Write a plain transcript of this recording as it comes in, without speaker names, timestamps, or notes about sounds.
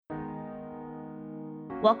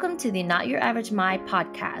Welcome to the Not Your Average My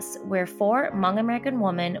podcast. We're four Hmong American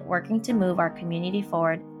women working to move our community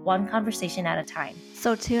forward, one conversation at a time.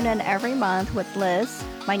 So tune in every month with Liz,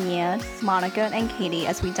 Manya, Monica, and Katie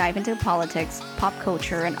as we dive into politics, pop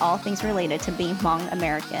culture, and all things related to being Hmong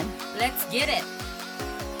American. Let's get it!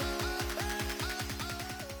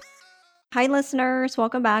 Hi, listeners.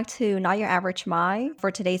 Welcome back to Not Your Average My.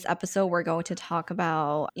 For today's episode, we're going to talk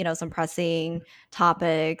about, some pressing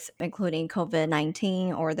topics, including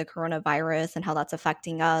COVID-19 or the coronavirus and how that's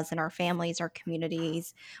affecting us and our families, our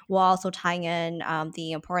communities. We'll also tie in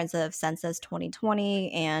the importance of Census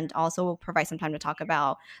 2020 and also we'll provide some time to talk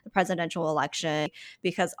about the presidential election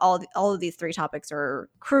because all of these three topics are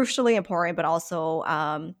crucially important, but also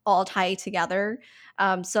all tied together.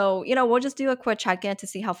 So, we'll just do a quick check-in to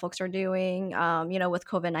see how folks are doing, with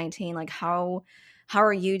COVID-19, like how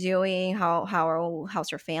are you doing?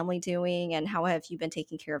 How's your family doing? And how have you been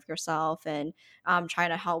taking care of yourself and trying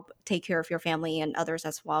to help take care of your family and others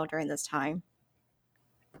as well during this time?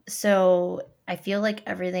 So I feel like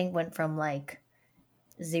everything went from like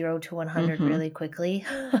 0 to 100 really quickly.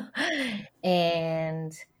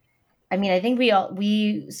 And I mean, I think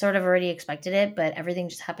we sort of already expected it, but everything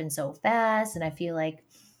just happened so fast. And I feel like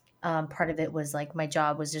part of it was like my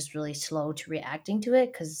job was just really slow to reacting to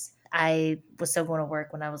it because I was still going to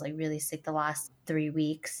work when I was like really sick the last 3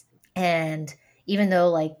 weeks. And even though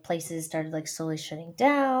like places started like slowly shutting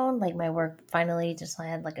down, like my work finally just I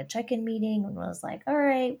had like a check-in meeting and was like, all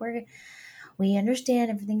right, we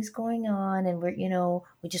understand everything's going on and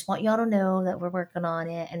we just want y'all to know that we're working on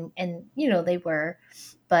it. And they were,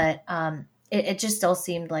 but it just still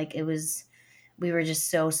seemed like we were just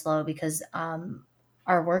so slow because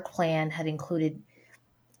our work plan had included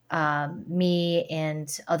me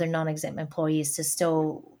and other non-exempt employees to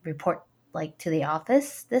still report like to the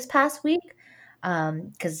office this past week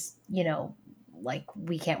because like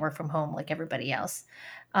we can't work from home like everybody else,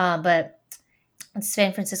 but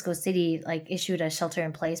San Francisco City like issued a shelter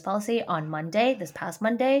in place policy on this past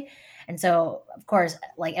Monday. And so of course,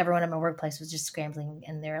 like everyone in my workplace was just scrambling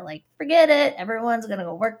and they're like, forget it. Everyone's going to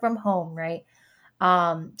go work from home. Right.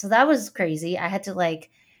 So that was crazy. I had to like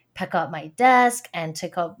pack up my desk and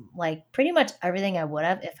take up like pretty much everything I would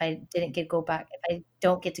have if I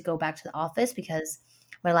don't get to go back to the office because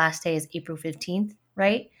my last day is April 15th.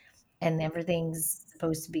 Right. And everything's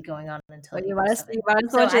supposed to be going on until you might as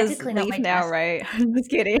well just leave now, right? I'm just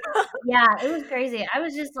kidding. Yeah, it was crazy. I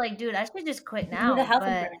was just like, dude, I should just quit now.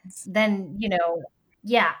 But then,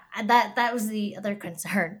 yeah, that was the other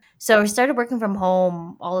concern. So we started working from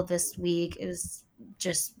home all of this week. It was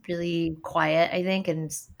just really quiet, I think, and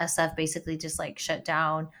SF basically just like shut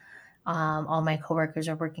down. All my coworkers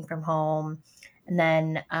are working from home. And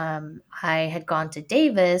then I had gone to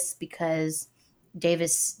Davis because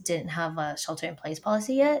Davis didn't have a shelter in place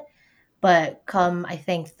policy yet. But come, I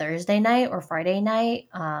think, Thursday night or Friday night,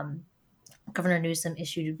 Governor Newsom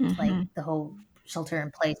issued like the whole shelter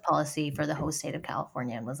in place policy for the whole state of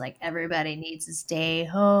California and was like, everybody needs to stay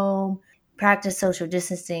home, practice social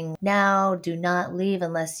distancing now, do not leave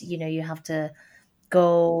unless, you have to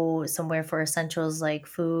go somewhere for essentials like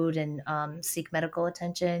food and seek medical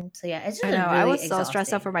attention. So yeah, it's just I know really I was exhausting. so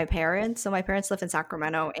stressed out for my parents. So my parents live in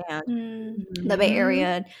Sacramento and the Bay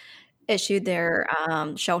Area issued their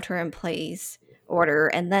shelter in place order,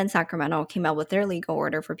 and then Sacramento came out with their legal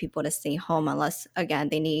order for people to stay home unless, again,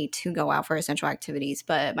 they need to go out for essential activities.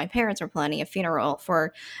 But my parents are planning a funeral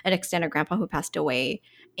for an extended grandpa who passed away,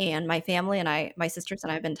 and my family and my sisters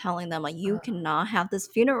and I have been telling them, like, you cannot have this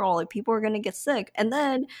funeral, like, people are going to get sick. And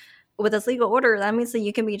then with this legal order, that means that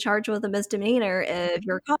you can be charged with a misdemeanor if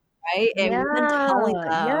you're caught, right? And we've been telling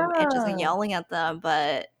them and just yelling at them,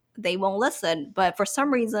 but they won't listen. But for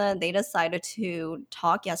some reason, they decided to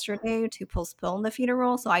talk yesterday to postpone the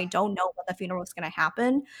funeral. So I don't know when the funeral is going to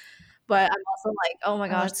happen. But I'm also like, oh my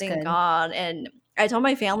gosh, thank God. And I told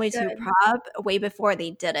my family to prep way before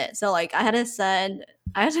they did it. So like I had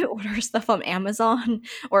to order stuff on Amazon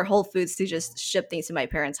or Whole Foods to just ship things to my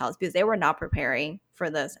parents' house because they were not preparing for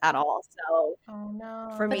this at all. So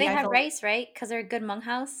for me, but they have rice, right? Because they're a good Hmong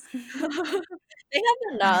house. They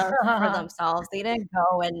have enough for themselves. They didn't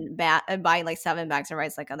go and buy like 7 bags of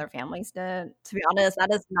rice like other families did. To be honest,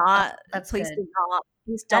 that is not. Please do not.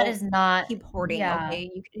 Please don't keep hoarding. Yeah. Okay,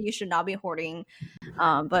 you should not be hoarding.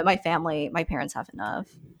 But my parents have enough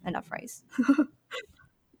rice.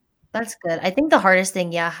 That's good. I think the hardest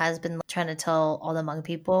thing, yeah, has been trying to tell all the Hmong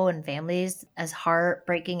people and families, as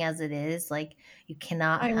heartbreaking as it is, like, you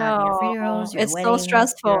cannot I have your know. funerals, your It's so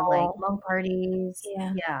weddings, your, like, stressful. Hmong parties.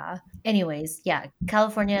 Yeah. Yeah. Anyways, yeah,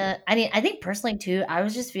 California, I mean, I think personally too, I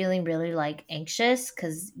was just feeling really, like, anxious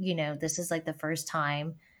because, this is, like, the first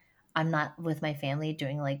time I'm not with my family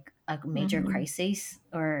during, like, a major Mhm. crisis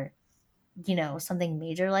or something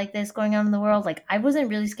major like this going on in the world. Like, I wasn't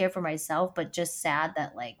really scared for myself, but just sad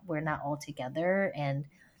that, like, we're not all together and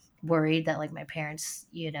worried that, like, my parents,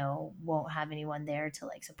 won't have anyone there to,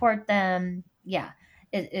 like, support them. Yeah.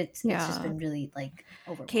 It's just Yeah. been really, like,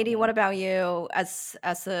 Katie, what overwhelming. about you as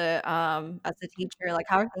a teacher? Like,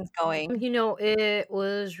 how are things going? It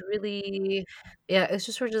was really, yeah, it's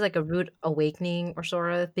just sort of just like a rude awakening or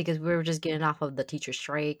sort of because we were just getting off of the teacher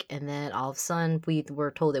strike, and then all of a sudden we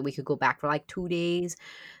were told that we could go back for like 2 days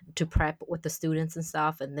to prep with the students and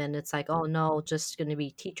stuff. And then it's like, oh no, just going to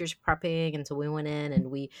be teachers prepping. And so we went in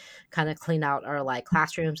and we kind of cleaned out our like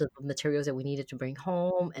classrooms of materials that we needed to bring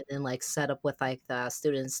home, and then like set up with like the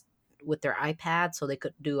students with their iPads so they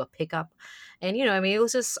could do a pickup. And it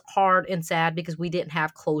was just hard and sad because we didn't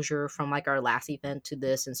have closure from like our last event to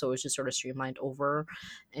this, and so it was just sort of streamlined over.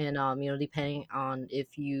 And depending on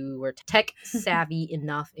if you were tech savvy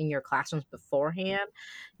enough in your classrooms beforehand,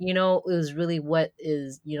 it was really what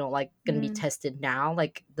is, like going to be Mm. tested now,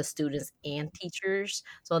 like the students and teachers.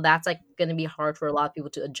 So that's like going to be hard for a lot of people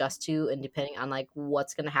to adjust to, and depending on like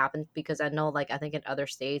what's going to happen, because I know, like, I think in other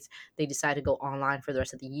states they decide to go online for the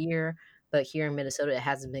rest of the year. But here in Minnesota, it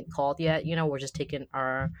hasn't been called yet. We're just taking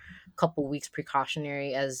our couple weeks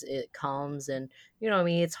precautionary as it comes. And what I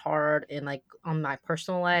mean, it's hard. And like on my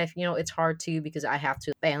personal life, it's hard too because I have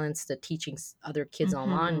to balance the teaching other kids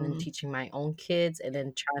online and then Mhm. teaching my own kids, and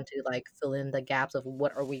then trying to like fill in the gaps of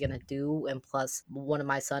what are we gonna do. And plus, one of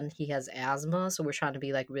my son, he has asthma, so we're trying to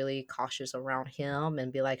be like really cautious around him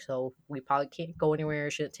and be like, so we probably can't go anywhere,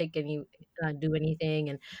 shouldn't take any, do anything,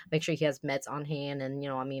 and make sure he has meds on hand. And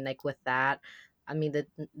I mean, like with that, I mean,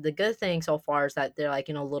 the good thing so far is that they're like,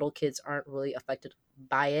 little kids aren't really affected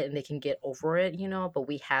by it and they can get over it, but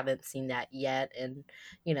we haven't seen that yet. And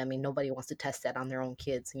I mean, nobody wants to test that on their own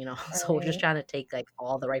kids, so we're just Right. trying to take like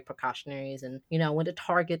all the right precautionaries. And I went to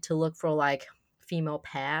Target to look for like female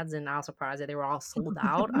pads, and I was surprised that they were all sold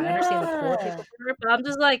out. I understand the toilet paper Yeah. part, but I'm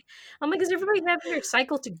like, is everybody having their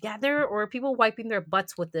cycle together, or are people wiping their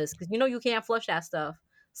butts with this? Because you can't flush that stuff.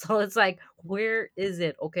 So it's like, where is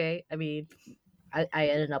it? Okay. I mean, I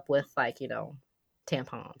ended up with like,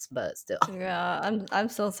 tampons, but still. Yeah, I'm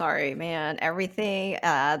so sorry, man. Everything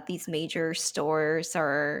at these major stores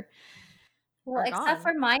Well, are except gone.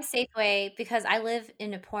 for my Safeway, because I live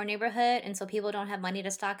in a poor neighborhood, and so people don't have money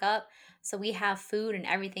to stock up. So we have food and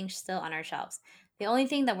everything still on our shelves. The only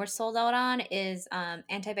thing that we're sold out on is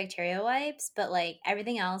antibacterial wipes, but like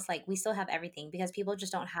everything else, like we still have everything because people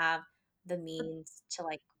just don't have the means to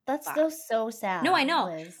like That's buy. still so No, I sad, know.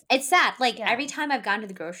 Liz. It's sad. Like Yeah. every time I've gone to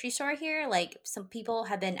the grocery store here, like some people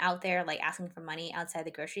have been out there like asking for money outside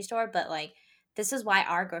the grocery store, but like this is why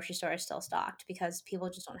our grocery store is still stocked because people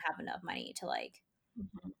just don't have enough money to like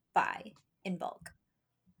Mhm. buy in bulk.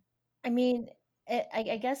 I mean,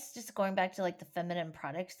 I guess just going back to, like, the feminine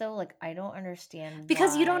products though, like, I don't understand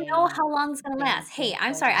Because you don't know why how long it's gonna things last. Hey, get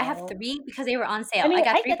I'm sold sorry, I have out. 3 because they were on I sale. I mean,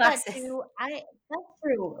 got I 3 get that boxes. too. That's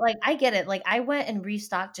true. Like, I get it. Like, I went and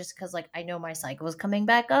restocked just because, like, I know my cycle was coming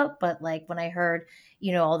back up. But like when I heard,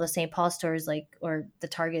 all the St. Paul stores, like, or the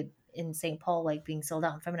Target in St. Paul, like, being sold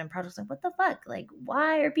out on feminine products, like, what the fuck? Like,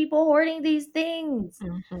 why are people hoarding these things?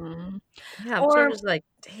 Mhm. Yeah, I'm sort of Or just like,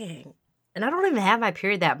 dang. And I don't even have my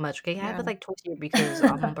period that much. Okay, I have yeah. it like twice a year because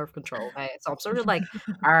I'm on birth control. Okay, so I'm sort of like,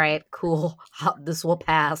 all right, cool, this will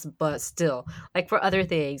pass. But still, like for other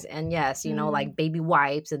things, and yes, Mm. like baby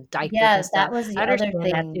wipes and diapers and Yes, stuff, that was I the other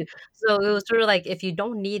understand that too. thing. So it was sort of like, if you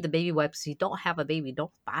don't need the baby wipes, you don't have a baby,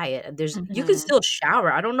 don't buy it. And you can Mhm. still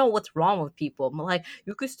shower. I don't know what's wrong with people. I'm like,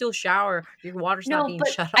 you can still shower. Your water's not No, being but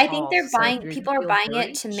shut I think off. they're So if buying you people are feel buying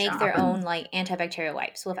it dirty, to make shower. their own, like, antibacterial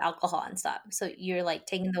wipes with alcohol and stuff. So you're, like,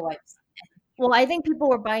 taking the wipes. Well, I think people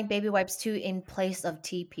were buying baby wipes too in place of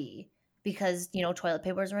TP because, toilet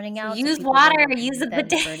paper was running So out, so use people then water, were use a then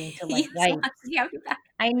bidet, reverting to, like, use water. wipes. Yeah, you're back.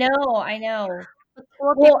 I know, I know. The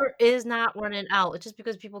toilet Well, paper is not running out. It's just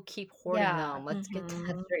because people keep hoarding yeah. them. Let's get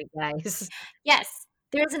that Mhm. straight, guys. Yes,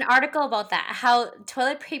 there's an article about that, how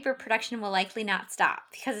toilet paper production will likely not stop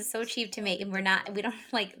because it's so cheap to make, and we don't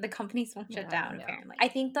like the companies won't shut Yeah. down apparently. I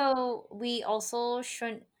think though we also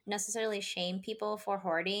shouldn't necessarily shame people for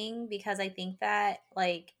hoarding because I think that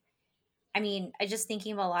like I mean, I just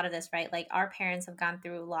thinking about a lot of this, right? Like our parents have gone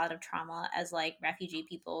through a lot of trauma as like refugee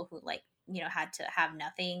people who like had to have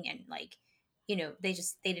nothing, and like, they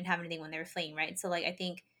didn't have anything when they were fleeing, right? So like I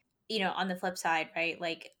think, on the flip side, right,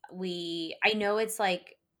 like I know it's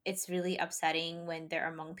like it's really upsetting when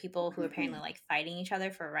they're among people who are apparently like fighting each other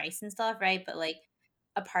for rice and stuff, right? But like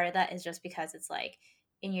a part of that is just because it's like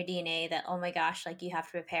in your DNA that, oh my gosh, like you have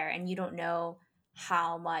to prepare, and you don't know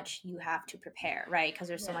how much you have to prepare, right? Because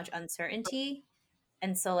there's so much uncertainty.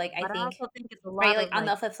 And so like I But I think, also think it's a right, lot like of on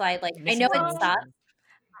the like flip side, like I know it misinformation. sucks,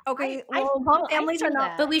 Okay, I well, Hmong I families are feel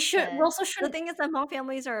not. but we that. also The shouldn't. thing is that Hmong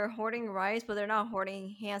families are hoarding rice, but they're not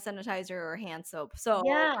hoarding hand sanitizer or hand soap. So,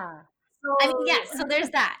 Yeah. I mean, so yes, so there's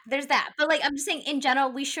that. There's that. But like I'm just saying in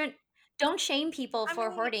general, we shouldn't don't shame people I for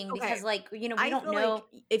mean, hoarding, okay. because like, we I don't feel like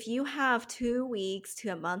know. if you have 2 weeks to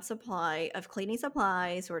a month supply of cleaning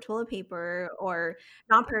supplies or toilet paper or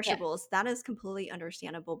Yeah. non-perishables, that is completely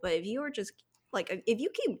understandable. But if you are just like if you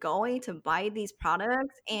keep going to buy these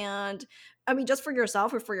products, and I mean just for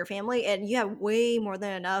yourself or for your family, and you have way more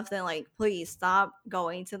than enough, then like please stop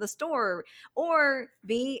going to the store or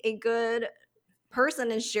be a good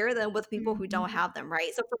person and share them with people who don't have them,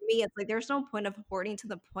 right? So for me, it's like there's no point of hoarding to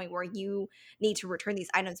the point where you need to return these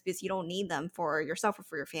items because you don't need them for yourself or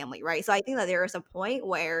for your family, right? So I think that there is a point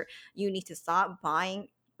where you need to stop buying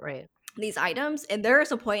Right. these items, and there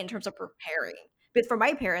is a point in terms of preparing. But for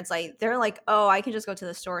my parents, like they're like, oh, I can just go to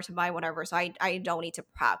the store to buy whatever, so I don't need to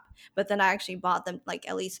prep. But then I actually bought them like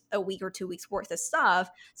at least a week or 2 weeks worth of stuff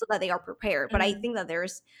so that they are prepared. But I think that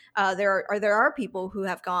there are people who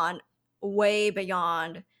have gone way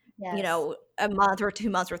beyond, Yes. a month or 2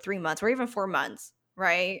 months or 3 months or even 4 months,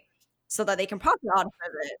 right? So that they can profit out of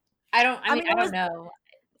it. I I mean, mean, I there don't was know.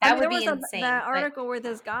 I That mean, would there be was insane. that But article where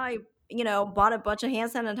this guy, bought a bunch of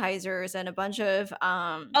hand sanitizers and a bunch of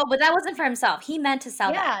oh, but that wasn't for himself. He meant to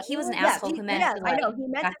sell that. Yeah, He was an yes, asshole who meant yes, to I like know. He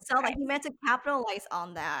meant to sell that. advertise. He meant to capitalize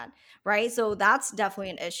on that, right? So that's definitely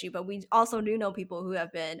an issue. But we also do know people who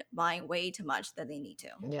have been buying way too much than they need to.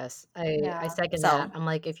 Yes, I yeah. second that. So I'm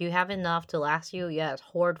like, if you have enough to last you, yes,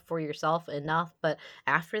 hoard for yourself enough. But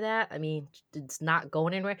after that, I mean, it's not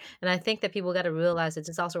going anywhere. And I think that people got to realize that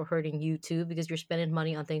it's also hurting you too because you're spending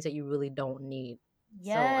money on things that you really don't need.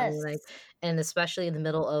 So I mean, like, Yes. and especially in the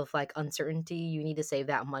middle of like uncertainty, you need to save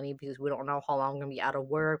that money because we don't know how long we're gonna be out of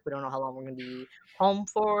work. We don't know how long we're gonna be home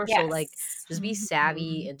for. So like, Yes. just be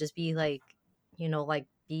savvy and just be like, like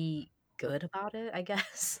be good about it, I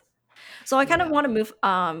guess. So I kind of Yeah. want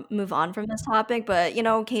to move on from this topic, but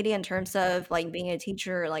Katie, in terms of like being a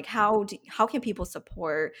teacher, like how can people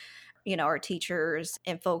support our teachers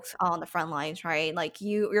and folks on the front lines, right? Like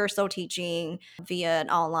you're still teaching via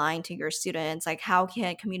online to your students. Like how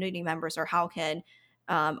can community members or how can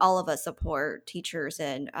all of us support teachers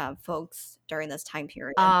and folks during this time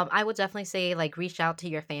period? I would definitely say like reach out to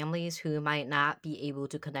your families who might not be able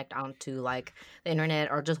to connect onto like the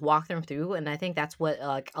internet or just walk them through. And I think that's what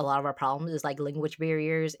like a lot of our problems is like language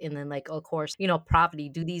barriers, and then like of course property.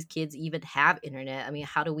 Do these kids even have internet? I mean,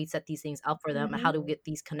 how do we set these things up for them, and how do we get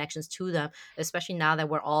these connections to them, especially now that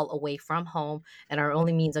we're all away from home and our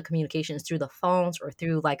only means of communication is through the phones or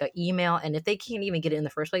through like an email. And if they can't even get it in the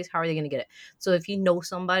first place, how are they going to get it? So if you know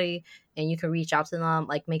somebody and you can reach out to them,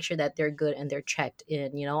 like make sure that they're good and they're checked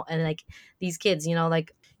in, and like these kids,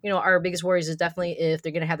 like, our biggest worries is definitely if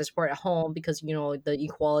they're going to have the support at home because, the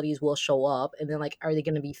equalities will show up, and then like, are they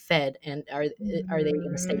going to be fed, and are they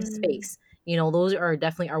in a safe space? Those are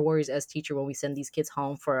definitely our worries as teacher when we send these kids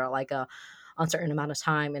home for like a uncertain amount of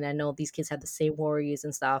time. And I know these kids have the same worries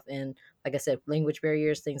and stuff. And like I said, language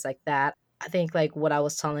barriers, things like that. I think like what I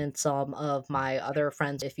was telling some of my other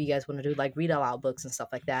friends, if you guys want to do like read aloud books and stuff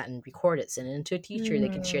like that and record it, send it to a teacher, they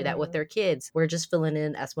can share that with their kids. We're just filling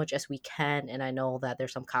in as much as we can. And I know that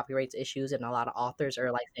there's some copyrights issues and a lot of authors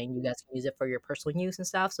are like saying you guys can use it for your personal use and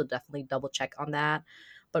stuff. So definitely double check on that.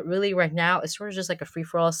 But really right now it's sort of just like a free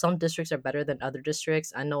for all. Some districts are better than other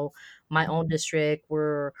districts. I know my own district,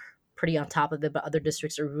 we're pretty on top of it, but other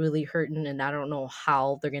districts are really hurting, and I don't know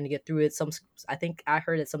how they're going to get through it. I think I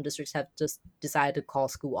heard that some districts have just decided to call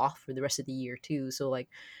school off for the rest of the year too. So like,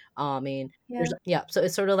 I mean, so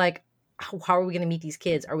it's sort of like, how are we going to meet these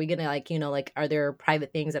kids? Are we going to like are there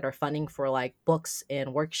private things that are funding for like books and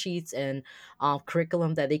worksheets and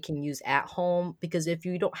curriculum that they can use at home? Because if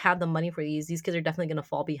you don't have the money for these kids are definitely going to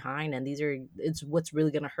fall behind, and it's what's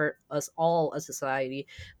really going to hurt us all as a society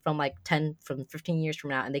from 15 years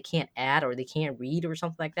from now, and they can't add or they can't read or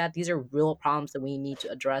something like that. These are real problems that we need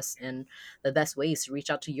to address, and the best way is to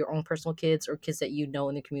reach out to your own personal kids or kids that in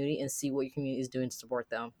the community and see what your community is doing to support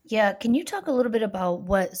them. Yeah, can you talk a little bit about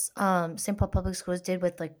what St. Paul Public Schools did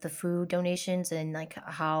with like the food donations and like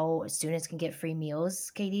how students can get free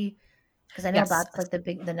meals, Katie? Because I know Yes. that's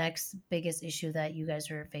like the next biggest issue that you guys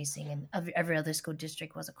are facing, and every other school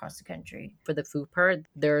district was across the country. For the food part,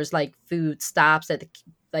 there's like food stops that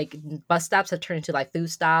like bus stops have turned into like food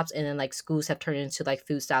stops, and then like schools have turned into like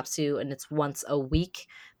food stops too, and it's once a week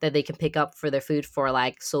that they can pick up for their food for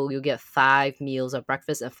like, so you'll get 5 meals of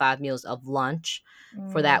breakfast and 5 meals of lunch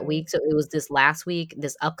for that week. So it was this last week.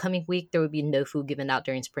 This upcoming week there would be no food given out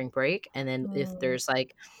during spring break, and then if there's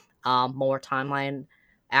like more timeline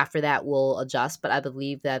after that, we'll adjust. But I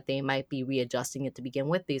believe that they might be readjusting it to begin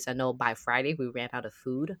with, because I know by Friday we ran out of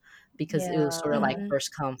food, because it was sort of like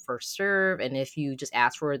first come first serve, and if you just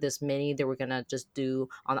asked for this many, they were gonna just do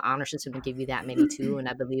on the honor system and give you that many too. And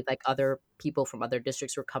I believe like other people from other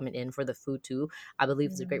districts were coming in for the food too. I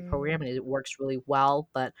believe it's a great program and it works really well,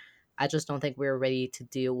 but I just don't think we're ready to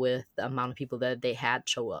deal with the amount of people that they had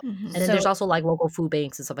show up. And then there's also like local food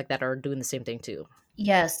banks and stuff like that are doing the same thing too.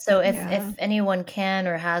 Yes. So if anyone can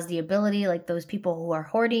or has the ability, like those people who are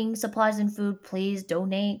hoarding supplies and food, please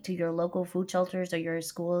donate to your local food shelters or your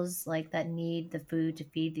schools like that need the food to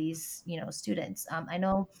feed these, students. I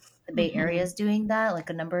know the Bay Area is doing that. Like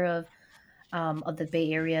a number of the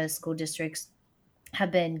Bay Area school districts have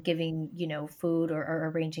been giving, food or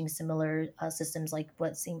arranging similar systems like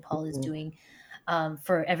what St. Paul is doing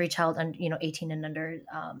for every child, 18 and under,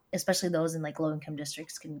 especially those in like low income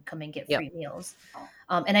districts can come and get free meals.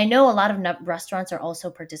 And I know a lot of restaurants are also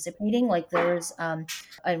participating. Like there's, and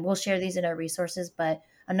we'll share these in our resources, but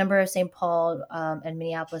a number of St. Paul and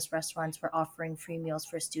Minneapolis restaurants were offering free meals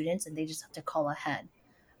for students, and they just have to call ahead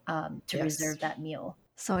to reserve that meal.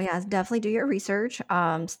 So yeah, definitely do your research,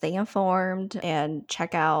 stay informed, and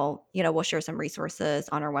check out, we'll share some resources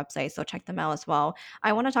on our website, so check them out as well.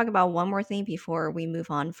 I want to talk about one more thing before we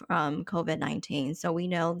move on from COVID-19. So we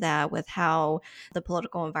know that with how the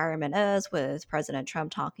political environment is, with President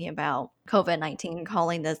Trump talking about COVID-19,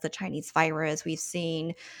 calling this the Chinese virus, we've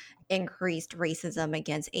seen increased racism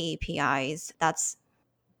against AAPIs. That's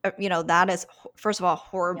that is, first of all,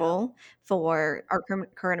 horrible for our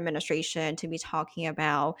current administration to be talking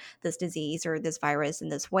about this disease or this virus in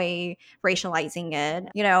this way, racializing it.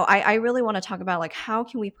 I really want to talk about like, how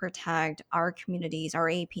can we protect our communities, our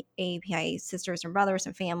API sisters and brothers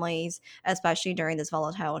and families, especially during this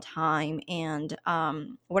volatile time, and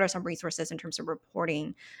what are some resources in terms of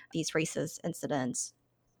reporting these racist incidents?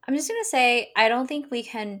 I'm just going to say, I don't think we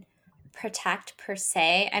can protect per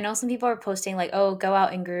se. I know some people are posting like, oh, go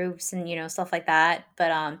out in groups and stuff like that,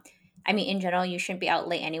 but I mean, in general, you shouldn't be out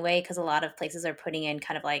late anyway, because a lot of places are putting in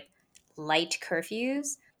kind of like light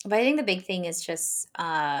curfews. But I think the big thing is just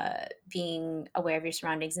being aware of your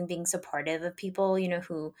surroundings and being supportive of people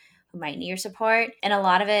who might need your support. And a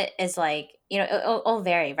lot of it is like, it'll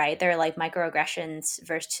vary, right? There are like microaggressions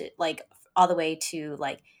versus like all the way to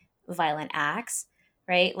like violent acts,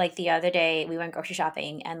 right? Like the other day we went grocery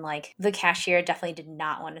shopping, and like the cashier definitely did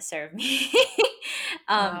not want to serve me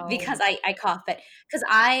because I cough. But because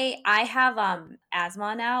I have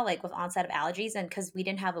asthma now, like with onset of allergies, and because we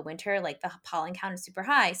didn't have a winter, like the pollen count is super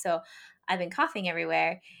high, so I've been coughing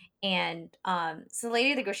everywhere. And so the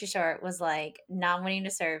lady at the grocery store was like not wanting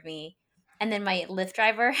to serve me. And then my Lyft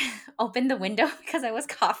driver opened the window because I was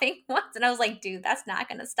coughing once, and I was like, dude, that's not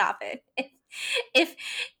gonna stop it.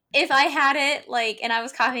 If I had it, like, and I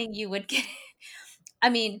was coughing, you would get it. I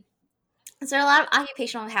mean, so there are a lot of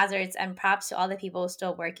occupational hazards, and props to all the people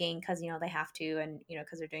still working because, they have to, and,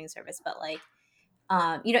 because they're doing service. But, like,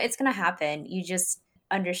 it's going to happen. You just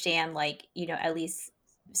understand, like, at least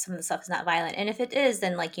some of the stuff is not violent. And if it is,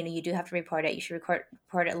 then, like, you do have to report it. You should report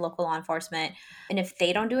it to local law enforcement. And if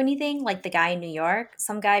they don't do anything, like the guy in New York,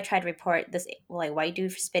 some guy tried to report this, like, white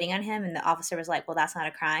dude for spitting on him, and the officer was like, well, that's not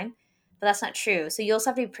a crime. But that's not true. So you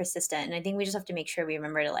also have to be persistent. And I think we just have to make sure we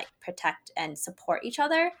remember to like protect and support each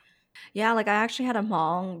other. Yeah, like I actually had a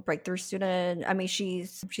Hmong breakthrough student. I mean,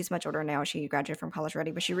 she's much older now. She graduated from college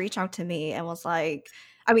already, but she reached out to me and was like,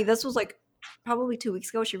 I mean, this was like probably 2 weeks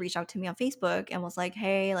ago. She reached out to me on Facebook and was like,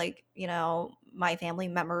 hey, like, my family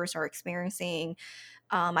members are experiencing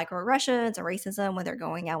microaggressions and racism when they're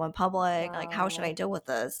going out in public. Like, how should I deal with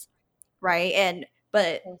this? Right.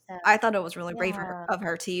 But I thought it was really brave of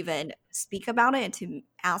her to even speak about it and to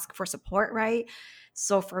ask for support, right?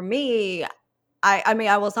 So for me, I mean,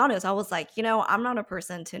 I was honest. I was like, I'm not a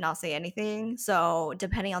person to not say anything. So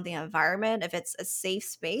depending on the environment, if it's a safe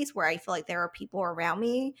space where I feel like there are people around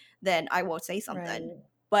me, then I will say something. Right.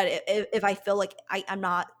 But if I feel like I'm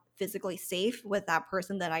not physically safe with that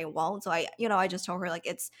person, then I won't. So I just told her like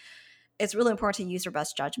it's really important to use your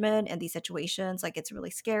best judgment in these situations. Like, it's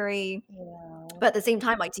really scary. Yeah. But at the same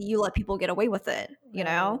time, like, do you let people get away with it,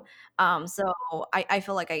 So I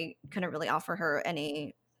feel like I couldn't really offer her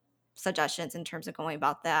any suggestions in terms of going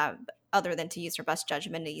about that, other than to use your best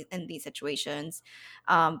judgment in these situations.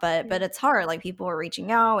 But it's hard. Like, people are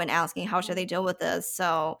reaching out and asking how should they deal with this.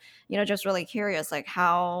 So, just really curious, like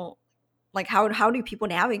how do people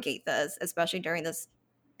navigate this, especially during this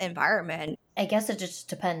environment? I guess it just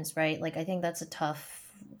depends, right? Like, I think that's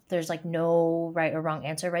there's like no right or wrong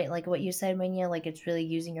answer, right? Like what you said, Manya, like it's really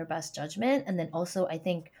using your best judgment. And then also, I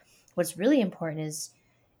think what's really important is,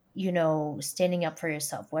 standing up for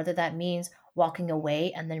yourself, whether that means walking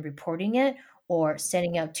away and then reporting it, or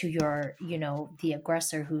standing up to the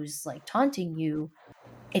aggressor who's like taunting you,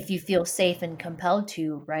 if you feel safe and compelled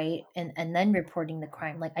to, right? And then reporting the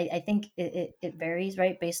crime. Like, I think it varies,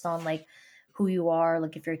 right? Based on like who you are,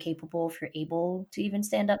 like if you're capable, if you're able to even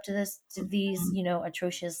stand up to these,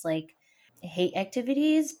 atrocious like hate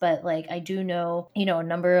activities. But like, I do know, a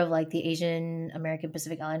number of like the Asian American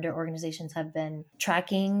Pacific Islander organizations have been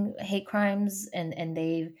tracking hate crimes, and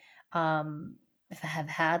they've have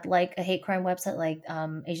had like a hate crime website, like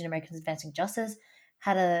Asian Americans Advancing Justice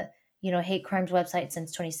had a hate crimes website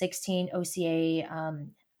since 2016. OCA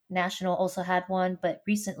National also had one, but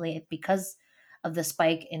recently, because of the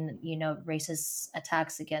spike in racist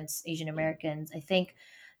attacks against Asian Americans, I think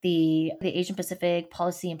the Asian Pacific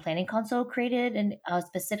Policy and Planning Council created a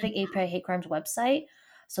specific API hate crimes website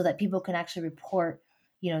so that people can actually report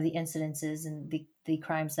the incidences and the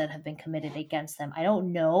crimes that have been committed against them. I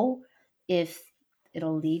don't know if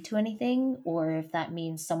it'll lead to anything, or if that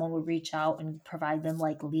means someone would reach out and provide them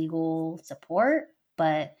like legal support.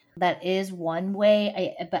 But that is one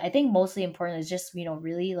way. But I think mostly important is just,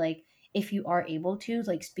 really like, if you are able to,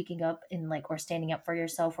 like, speaking up and like, or standing up for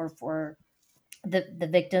yourself or for the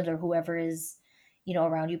victims or whoever is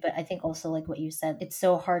around you. But I think also, like what you said, it's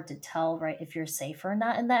so hard to tell, right, if you're safe or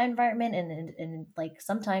not in that environment. And like,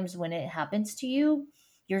 sometimes when it happens to you,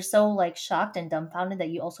 you're so like shocked and dumbfounded that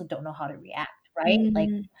you also don't know how to react, right?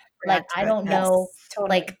 Like I don't know. Totally.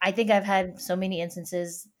 Like, I think I've had so many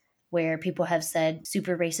instances where people have said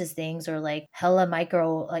super racist things or like hella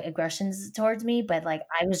micro like aggressions towards me, but like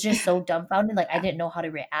I was just so dumbfounded, like I didn't know how to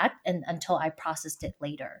react, and until I processed it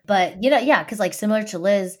later. But yeah, because like similar to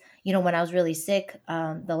Liz, when I was really sick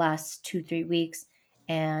the last 2-3 weeks,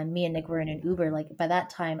 and me and Nick were in an Uber, like by that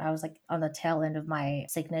time I was like on the tail end of my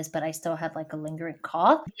sickness, but I still had like a lingering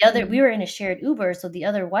cough. We were in a shared Uber, so the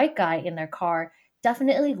other white guy in their car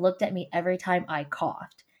definitely looked at me every time I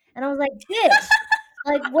coughed, and I was like, bitch.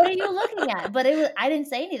 Like, what are you looking at? But I didn't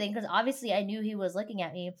say anything because obviously I knew he was looking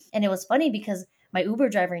at me. And it was funny because my Uber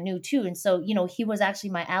driver knew too. And so, he was actually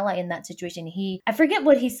my ally in that situation. I forget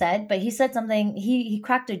what he said, but he said something, he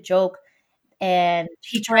cracked a joke, and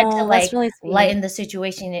he tried to like really lighten the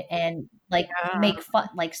situation and like make fun,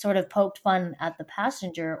 like sort of poked fun at the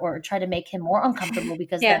passenger, or try to make him more uncomfortable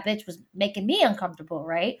because that bitch was making me uncomfortable,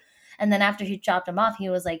 right? And then after he chopped him off, he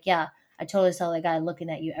was like, yeah, I totally saw the guy looking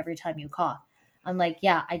at you every time you cough. I'm like,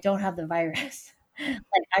 yeah, I don't have the virus. Like,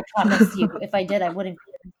 I promise you, if I did, I wouldn't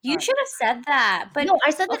be. You should have said that. But no, I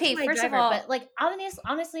said that okay, to my first driver, of all, but like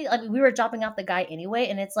honestly, I mean, we were dropping off the guy anyway,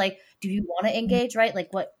 and it's like, do you want to engage, right?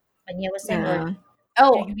 Like what Anya was saying, or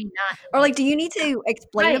oh, do you not? Or like, do you need to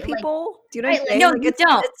explain Right, to like- people? Do you know what right, I'm like- saying? No, Like, you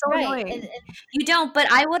don't. It's so Right, annoying. you don't. But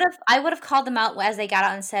I would have called them out as they got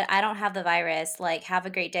out and said, "I don't have the virus. Like, have a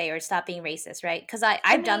great day," or "Stop being racist," right? Because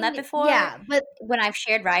I've done that before. Yeah, but when I've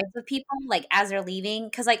shared rides with people, like as they're leaving,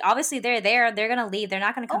 because like obviously they're there, they're gonna leave. They're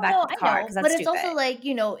not gonna come back with the car because that's but it's stupid. also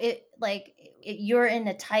like you're in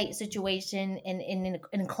a tight situation in an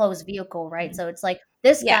enclosed vehicle, right? So it's like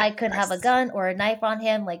this Yeah, guy could have a gun or a knife on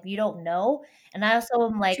him, like you don't know. And I also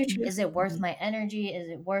am like, True. is it worth my energy? Is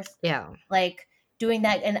it worth Yeah. like doing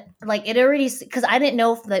that? And like it already, because I didn't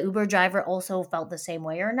know if the Uber driver also felt the same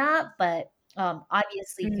way or not, but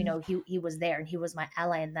obviously he was there and he was my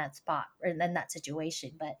ally in that spot or in that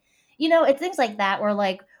situation. But it's things like that where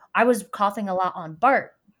like I was coughing a lot on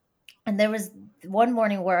Bart, and there was one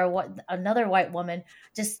morning where another white woman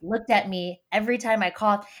just looked at me every time I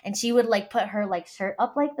coughed, and she would like put her like shirt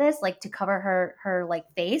up like this, like to cover her like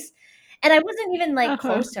face. And I wasn't even like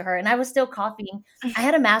close to her, and I was still coughing. I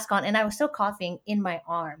had a mask on and I was still coughing in my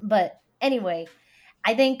arm. But anyway,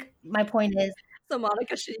 I think my point is, So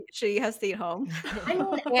Monica, she has stayed home. I mean,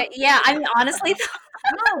 yeah. I mean, honestly,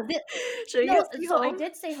 I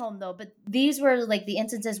did stay home though, but these were like the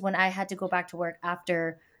instances when I had to go back to work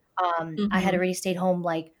after I had already stayed home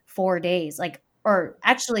like 4 days, like, or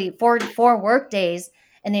actually four work days.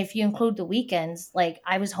 And if you include the weekends, like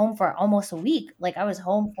I was home for almost a week. Like I was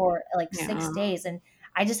home for like 6 days, and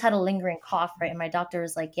I just had a lingering cough, right? And my doctor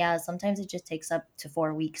was like, yeah, sometimes it just takes up to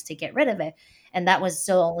 4 weeks to get rid of it. And that was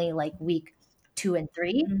still only like week 2 and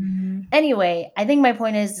 3. Mhm. Anyway, I think my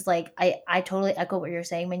point is like I totally echo what you're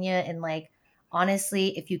saying, Minya, and like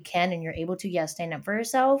honestly, if you can and you're able to, yeah, stand up for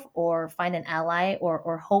yourself or find an ally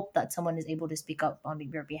or hope that someone is able to speak up on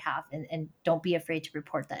your behalf and don't be afraid to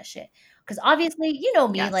report that shit. Because obviously, you know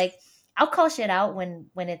me, Yes. like I'll call shit out when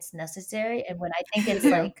it's necessary and when I think You it's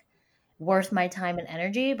do. like worth my time and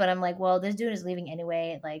energy. But I'm like, well, this dude is leaving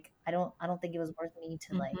anyway. Like I don't think it was worth me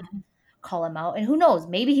to like call him out. And who knows?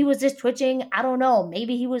 Maybe he was just twitching. I don't know.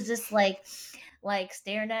 Maybe he was just like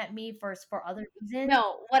staring at me for other reasons.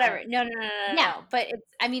 No, whatever. No. Yeah. But it's,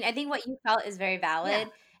 I mean, I think what you felt is very valid. Yeah.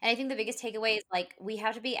 And I think the biggest takeaway is like we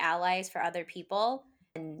have to be allies for other people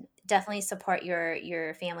and definitely support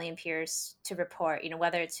your family and peers to report,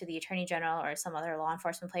 whether it's to the attorney general or some other law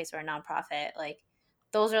enforcement place or a nonprofit. Like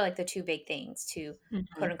those are like the two big things to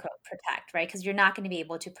quote unquote protect, right? Because you're not going to be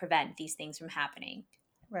able to prevent these things from happening.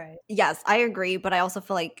 Right. Yes, I agree, but I also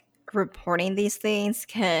feel like reporting these things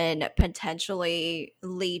can potentially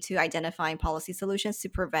lead to identifying policy solutions to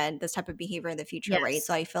prevent this type of behavior in the future, right? Yes.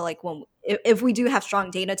 So I feel like if we do have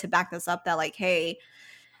strong data to back this up, that like, hey,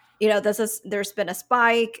 there's been a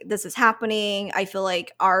spike, this is happening, I feel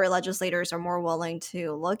like our legislators are more willing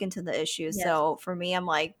to look into the issue. Yes. So for me, I'm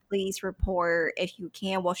like, please report if you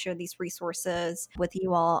can. We'll share these resources with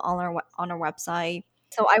you all on our website.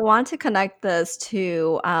 So I want to connect this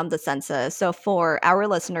to the census. So for our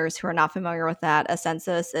listeners who are not familiar with that, a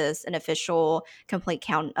census is an official complete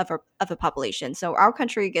count of a population. So our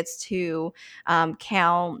country gets to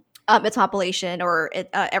count its population or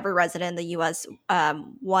every resident in the U.S.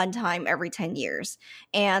 One time every 10 years.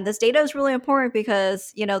 And this data is really important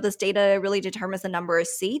because, this data really determines the number of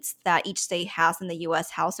seats that each state has in the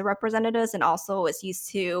U.S. House of Representatives, and also is used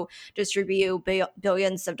to distribute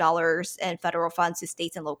billions of dollars in federal funds to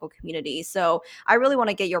states and local communities. So I really want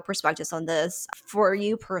to get your perspectives on this. For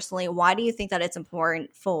you personally, why do you think that it's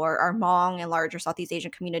important for our Hmong and larger Southeast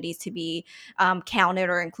Asian communities to be counted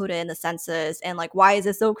or included in the census? And like, why is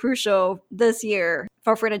it so crucial this year?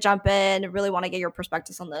 Feel free to jump in. Really want to get your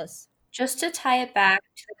perspectives on this. Just to tie it back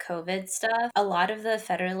to the COVID stuff, a lot of the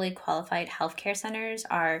federally qualified healthcare centers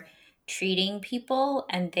are treating people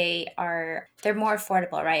and they're more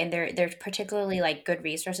affordable, right? And they're particularly like good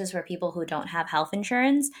resources for people who don't have health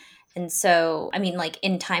insurance. And so, I mean, like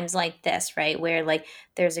in times like this, right, where like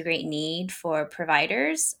there's a great need for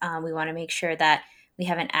providers, we want to make sure that we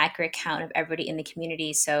have an accurate count of everybody in the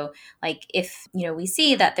community. So like if, we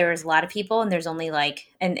see that there's a lot of people and there's only like,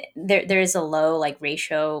 and there is a low like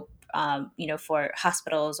ratio for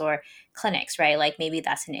hospitals or clinics, right? Like maybe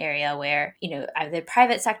that's an area where, either the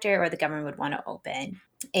private sector or the government would want to open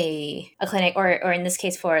a clinic or in this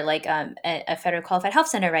case for like a federal qualified health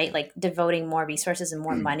center, right? Like devoting more resources and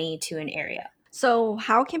more money to an area. So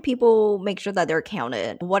how can people make sure that they're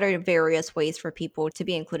counted? What are various ways for people to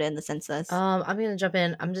be included in the census? I'm gonna jump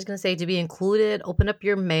in. I'm just gonna say to be included, open up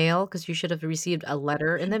your mail because you should have received a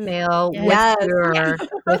letter in the mail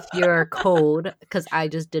with your code. Because I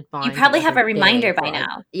just did mine. You probably have a the other reminder day by for-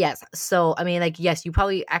 now. Yes. So I mean, like, yes, you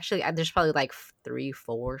probably actually there's probably like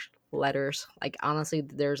 3-4 letters. Like honestly,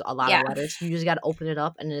 there's a lot of letters. You just gotta open it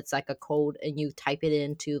up and it's like a code and you type it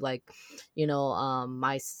into like,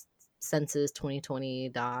 my census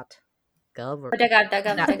 2020.gov or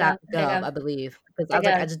 .gov, I believe, because I was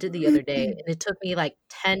like, I just did the other day, and it took me like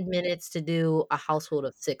 10 minutes to do a household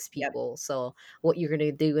of 6 people. So what you're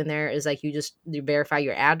gonna do in there is like you verify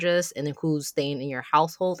your address and then who's staying in your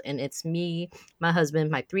household, and it's me, my husband,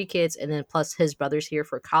 my 3 kids, and then plus his brother's here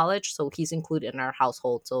for college, so he's included in our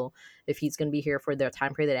household. So if he's gonna be here for their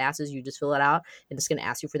time period that asks, you just fill it out, and it's gonna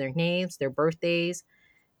ask you for their names, their birthdays,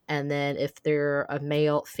 and then if they're a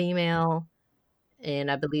male, female, and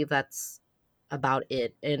I believe that's about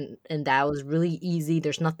it. And that was really easy.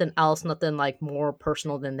 There's nothing else, nothing like more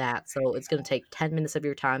personal than that. So it's going to take 10 minutes of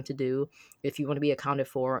your time to do if you want to be accounted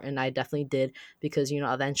for. And I definitely did because,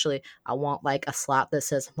 eventually I want like a slot that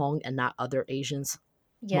says Hmong and not other Asians.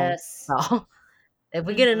 Yes. So if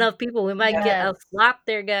we get enough people, we might get a slot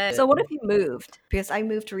there, guys. So what if you moved? Because I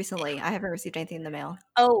moved recently. I haven't received anything in the mail.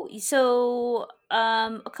 Oh, so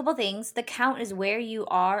a couple things. The count is where you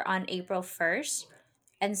are on April 1st.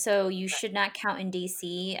 And so you should not count in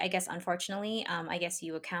DC, I guess, unfortunately. I guess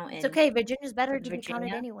you would count in... It's okay. Virginia's better to be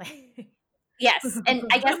counted anyway. Yes. And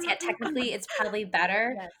I guess, technically it's probably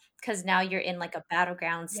better because now you're in like a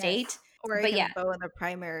battleground state. Or you can vote in the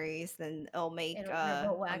primaries, then it'll make a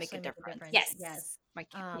difference. Yes.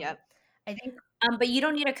 Yep. I think but you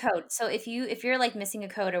don't need a code. So if you're like missing a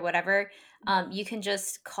code or whatever, you can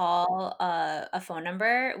just call a phone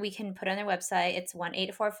number. We can put on their website. It's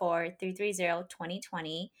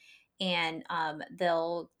 1-844-330-2020. and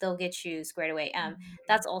they'll get you squared away.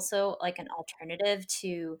 That's also like an alternative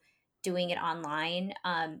to doing it online.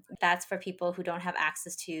 That's for people who don't have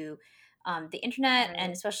access to the internet, Right.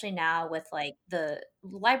 and especially now with like the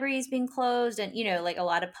libraries being closed and like a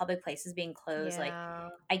lot of public places being closed, like Yeah.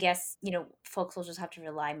 I guess folks will just have to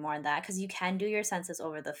rely more on that because you can do your census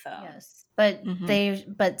over the phone. Yes, but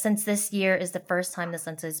Mhm. but since this year is the first time the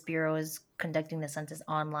Census Bureau is conducting the census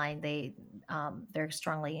online, they're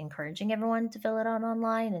strongly encouraging everyone to fill it out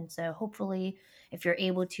online, and so hopefully, if you're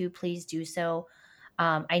able to, please do so.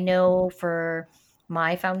 I know for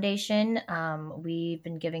my foundation, we've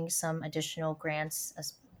been giving some additional grants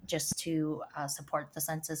just to support the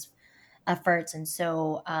census efforts. And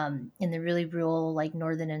so, in the really rural, like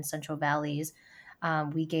northern and central valleys,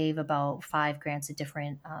 we gave about 5 grants to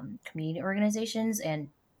different community organizations. And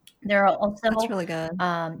there are also, That's really good.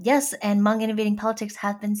 yes, and Hmong Innovating Politics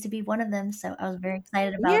happens to be one of them. So I was very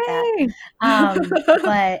excited about that. Yay!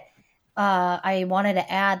 But I wanted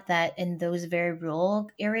to add that in those very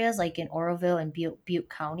rural areas, like in Oroville and Butte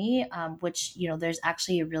County, which, there's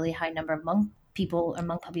actually a really high number of Hmong people, or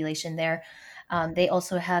Hmong population there. They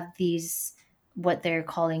also have these, what they're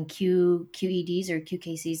calling QEDs or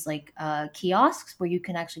QKCs, like kiosks where you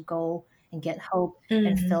can actually go and get help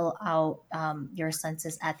and fill out your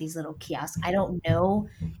census at these little kiosks. I don't know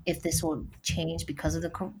if this will change because of the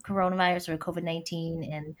coronavirus or COVID-19.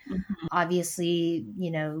 And Mhm. obviously,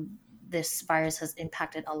 this virus has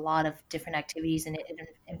impacted a lot of different activities, and it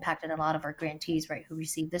impacted a lot of our grantees, right, who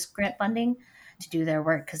received this grant funding to do their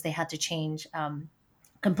work, because they had to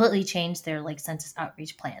completely change their like census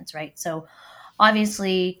outreach plans, right? So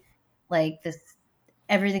obviously, like this,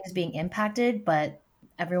 everything is being impacted, but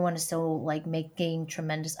everyone is still like making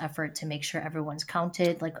tremendous effort to make sure everyone's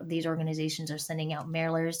counted. Like these organizations are sending out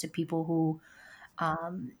mailers to people who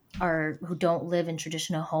who don't live in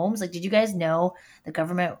traditional homes. Like, did you guys know the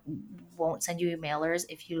government won't send you mailers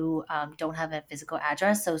if you don't have a physical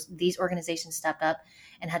address? So these organizations stepped up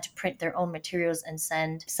and had to print their own materials and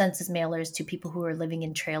send census mailers to people who are living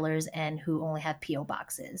in trailers and who only have PO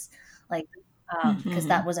boxes, like because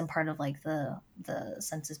that Mhm. wasn't part of like the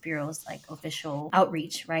Census Bureau's like official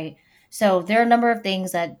outreach, right? So there are a number of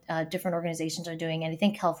things that different organizations are doing, and I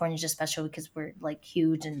think California is just special because we're like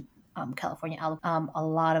huge, and California a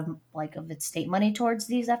lot of like of its state money towards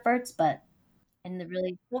these efforts, but in the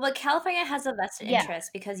really, Well, but California has a vested yeah,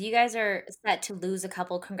 interest because you guys are set to lose a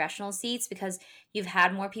couple congressional seats because you've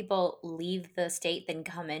had more people leave the state than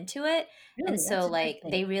come into it. And really, so that's like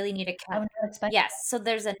interesting. they really need to I count. would not expect that. Yes, so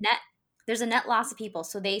there's a net loss of people,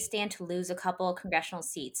 so they stand to lose a couple congressional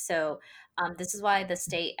seats. So this is why the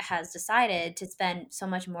state has decided to spend so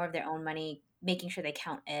much more of their own money making sure they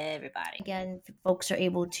count everybody. Again, folks are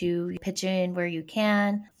able to pitch in where you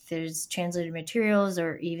can. If there's translated materials,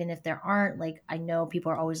 or even if there aren't, like I know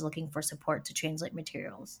people are always looking for support to translate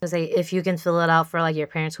materials. Say if you can fill it out for like your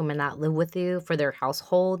parents who may not live with you for their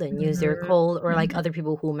household and use their code, or like Mhm. other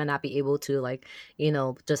people who may not be able to like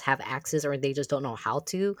just have access, or they just don't know how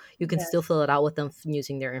to, you can still Yes, fill it out with them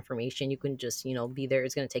using their information. You can just be there.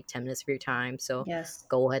 It's going to take 10 minutes of your time, so yes.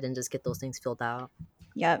 go ahead and just get those things filled out.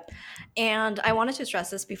 Yep. And I wanted to stress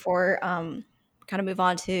this before kind of move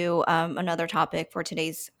on to another topic for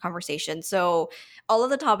today's conversation. So all of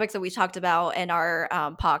the topics that we talked about in our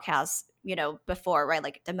podcast, before, right?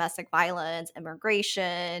 Like domestic violence,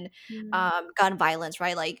 immigration, gun violence,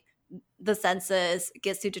 right? Like the census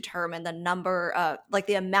gets to determine the number like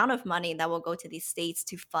the amount of money that will go to these states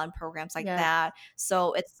to fund programs like Yes. that.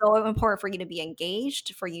 So it's so important for you to be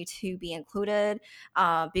engaged, for you to be included,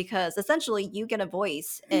 because essentially you get a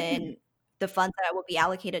voice in the funds that will be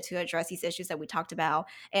allocated to address these issues that we talked about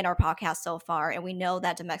in our podcast so far. And we know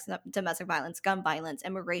that domestic violence, gun violence,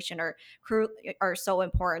 immigration are so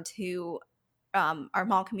important to our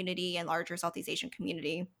Hmong community and larger Southeast Asian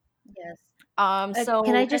community. Yes. Can I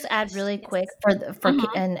So just add really quick Yes. Mhm.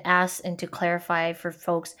 and ask and to clarify for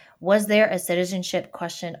folks, was there a citizenship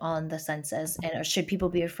question on the census, and should people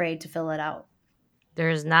be afraid to fill it out? There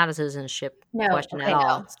is not a citizenship No, question at Okay,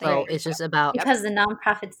 all. No, So great. it's just about, yep. because the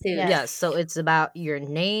nonprofit sued. Yes. yes, so it's about your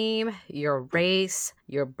name, your race,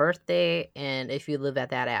 your birthday, and if you live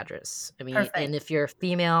at that address. I mean, Perfect. and if you're a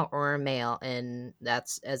female or a male, and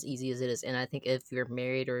that's as easy as it is. And I think if you're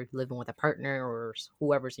married or living with a partner or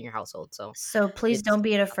whoever's in your household, so So please it's don't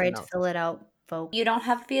be nothing afraid to else. fill it out, folks. You don't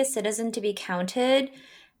have to be a citizen to be counted.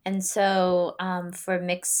 And so for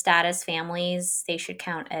mixed status families, they should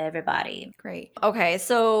count everybody. Great. Okay,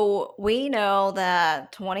 so we know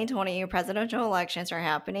that 2020 presidential elections are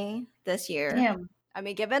happening this year. Damn. I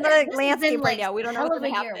mean, given This the has been landscape right like now, we don't know hell what's of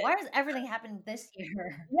going a to year. happen. Why does everything happen this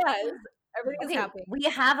year? Yes. Everything is Okay, happening. we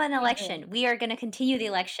have an election. We are going to continue the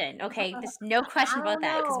election. Okay, there's no question I about don't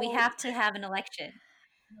that because we know. have to have an election.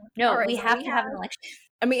 All No, right, we so have we to have an election.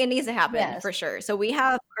 I mean, it needs to happen Yes. for sure. So we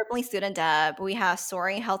have crippling student debt, we have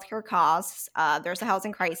soaring healthcare costs, there's a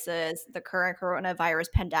housing crisis, the current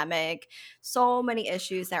coronavirus pandemic, so many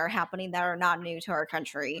issues that are happening that are not new to our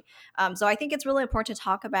country. So I think it's really important to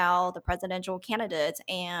talk about the presidential candidates.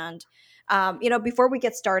 And before we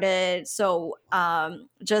get started,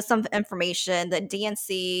 just some information: the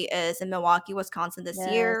DNC is in Milwaukee, Wisconsin this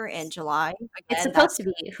year in Yes. July. It's Again, supposed to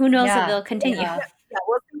be. Who knows if Yeah. they'll continue? Yeah. yeah,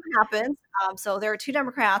 we'll see what happens. So there are two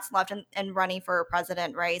Democrats left in running for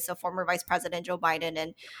president, right? So former Vice President Joe Biden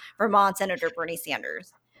and Vermont Senator Bernie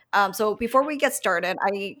Sanders. So before we get started,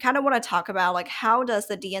 I kind of want to talk about like how does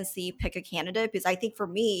the DNC pick a candidate? Because I think for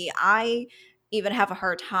me, I even have a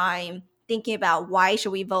hard time thinking about why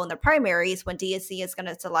should we vote in the primaries when DNC is going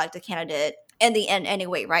to select a candidate in the end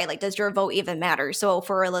anyway, right? Like, does your vote even matter? So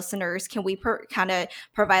for our listeners, can we kind of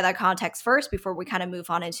provide that context first before we kind of move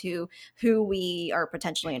on into who we are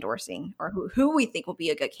potentially endorsing or who we think will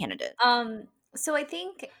be a good candidate? So I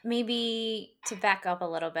think maybe to back up a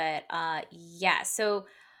little bit, yeah. So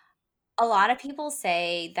a lot of people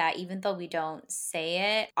say that even though we don't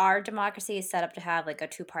say it, our democracy is set up to have like a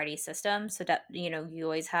two-party system. So that you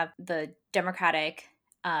always have the Democratic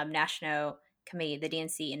National Committee, the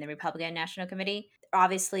DNC, and the Republican National Committee.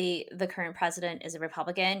 Obviously, the current president is a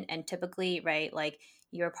Republican, and typically, right, like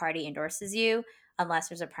your party endorses you unless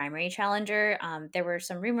there's a primary challenger. There were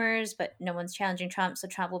some rumors, but no one's challenging Trump, so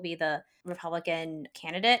Trump will be the Republican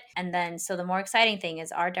candidate. And then, so the more exciting thing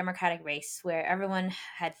is our Democratic race, where everyone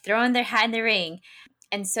had thrown their hat in the ring.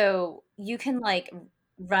 And so you can like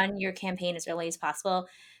run your campaign as early as possible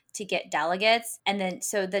to get delegates. And then,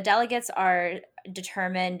 so the delegates are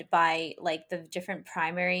determined by like the different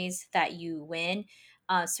primaries that you win.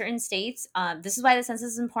 Certain states, this is why the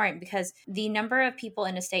census is important, because the number of people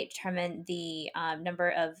in a state determine the number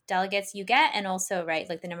of delegates you get, and also, right,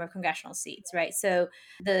 like the number of congressional seats, right? So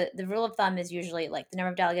the rule of thumb is usually like the number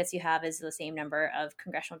of delegates you have is the same number of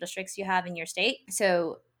congressional districts you have in your state.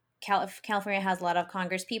 So California has a lot of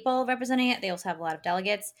Congress people representing it. They also have a lot of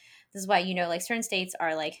delegates. This is why, like certain states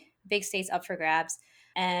are like big states up for grabs.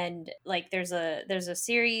 And like there's a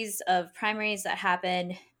series of primaries that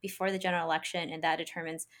happen before the general election, and that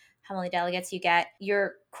determines how many delegates you get.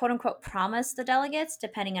 You're quote unquote promised the delegates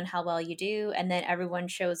depending on how well you do, and then everyone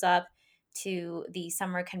shows up to the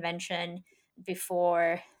summer convention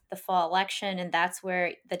before the fall election, and that's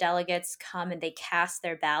where the delegates come and they cast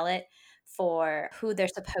their ballot for who they're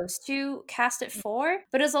supposed to cast it for.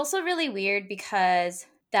 But it's also really weird because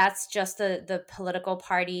that's just the political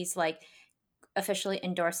parties like officially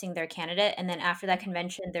endorsing their candidate, and then after that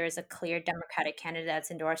convention there is a clear Democratic candidate that's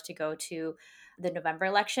endorsed to go to the November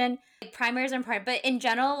election. Like, primaries are important, but in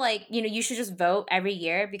general, like you should just vote every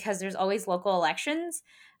year because there's always local elections.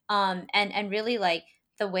 And really, like,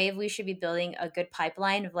 the way we should be building a good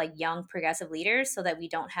pipeline of like young progressive leaders so that we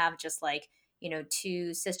don't have just like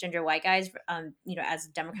two cisgender white guys as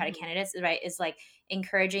Democratic candidates, right, is like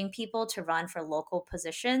encouraging people to run for local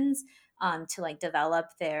positions, to like develop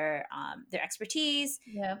their expertise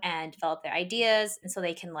and develop their ideas, and so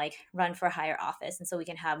they can like run for higher office, and so we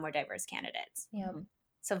can have more diverse candidates.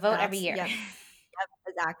 So vote every year. Yep,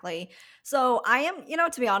 exactly. So I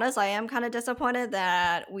am, to be honest, I am kind of disappointed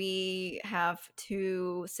that we have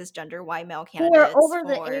two cisgender white male Who candidates are over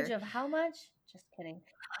the age of how much? Just kidding.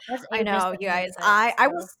 I know, you guys. I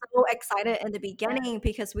was so excited in the beginning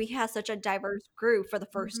because we had such a diverse group for the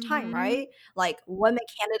first time, right? Like women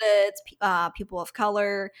candidates, people of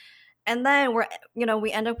color, and then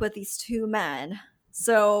we end up with these two men.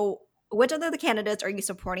 So which of the candidates are you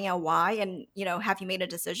supporting and why? And have you made a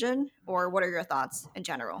decision, or what are your thoughts in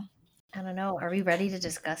general? I don't know. Are we ready to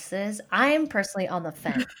discuss this? I am personally on the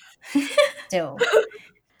fence still.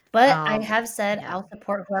 But I have said I'll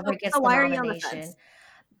support whoever gets the nomination.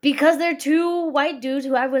 Because they're two white dudes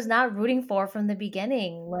who I was not rooting for from the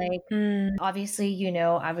beginning. Like, obviously,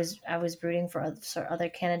 I was rooting for other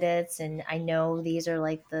candidates, and I know these are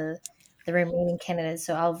like the remaining candidates.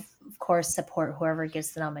 So I'll of course support whoever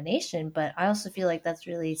gets the nomination. But I also feel like that's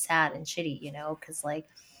really sad and shitty, because like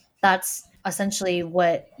that's essentially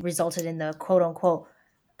what resulted in the quote unquote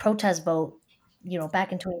protest vote,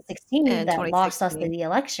 back in 2016 that lost us the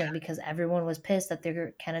election because everyone was pissed that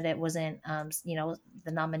their candidate wasn't,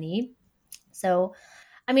 the nominee. So,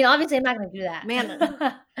 I mean, obviously I'm not going to do that. Man,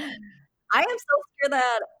 I am so scared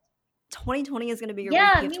that 2020 is going to be a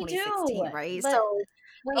repeat of 2016, right? But, so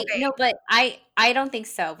wait, no, but I don't think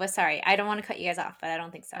so. But sorry, I don't want to cut you guys off, but I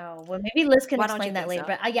don't think so. Oh, well, maybe Liz can explain that later.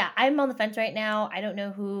 So? But yeah, I'm on the fence right now. I don't know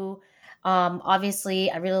who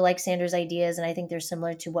Obviously, I really like Sanders' ideas, and I think they're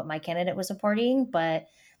similar to what my candidate was supporting. But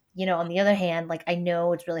on the other hand, like I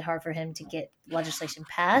know it's really hard for him to get legislation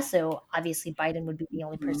passed. So obviously, Biden would be the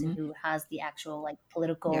only person who has the actual like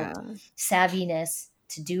political savviness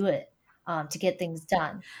to do it, to get things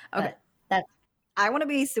done. Okay. But that's I want to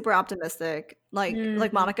be super optimistic, like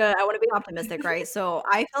Monica. I want to be optimistic, right? So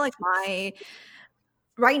I feel like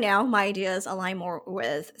right now my ideas align more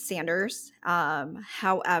with Sanders.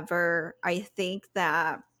 However, I think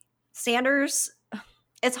that Sanders,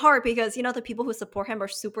 it's hard because the people who support him are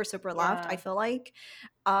super left. I feel like,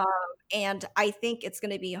 and I think it's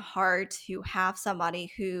going to be hard to have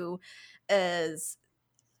somebody who is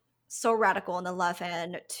so radical on the left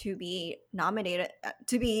end to be nominated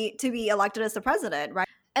to be elected as the president, right?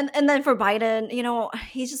 And then for Biden,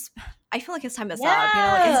 he's just, I feel like his time is up.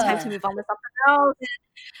 Like it's time to move on to something else. And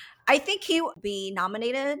I think he will be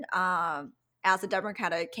nominated as a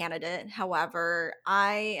Democratic candidate. However,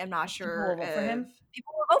 I am not sure if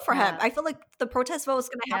people will vote for him. I feel like the protest vote is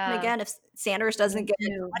going to happen again if Sanders doesn't get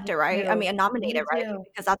elected, right? I mean, nominated, right?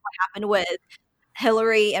 Because that's what happened with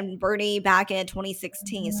Hillary and Bernie back in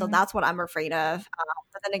 2016. So that's what I'm afraid of.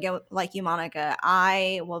 But then again, like you, Monica,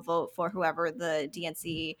 I will vote for whoever the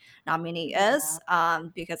DNC nominee is,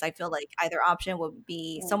 because I feel like either option would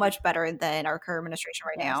be so much better than our current administration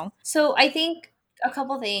right now. So I think a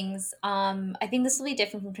couple things. I think this will be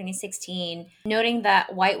different from 2016, noting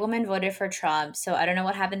that white women voted for Trump. So I don't know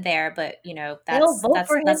what happened there, but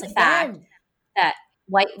that's a fact that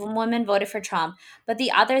white women voted for Trump. But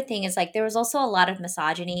the other thing is like there was also a lot of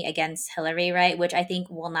misogyny against Hillary, right? Which I think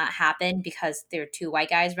will not happen because there are two white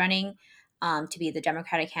guys running to be the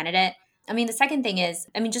Democratic candidate. I mean, the second thing is,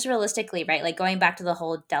 just realistically, right? Like going back to the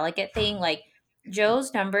whole delegate thing, like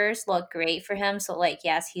Joe's numbers look great for him. So like,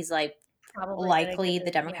 yes, he's like probably likely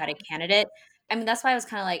the Democratic candidate. I mean, that's why I was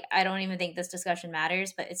kind of like, I don't even think this discussion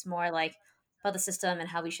matters, but it's more like about the system and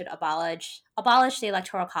how we should abolish the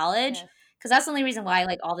Electoral College. Because that's the only reason why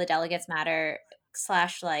like all the delegates matter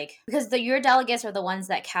 / like because your delegates are the ones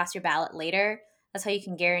that cast your ballot later. That's how you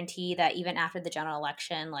can guarantee that even after the general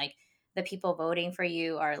election, like the people voting for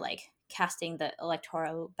you are like casting the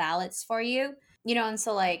electoral ballots for you, and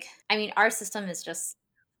so like our system is just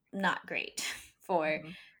not great for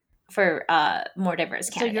more diverse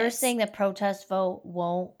candidates. So you're saying the protest vote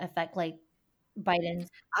won't affect like Biden's?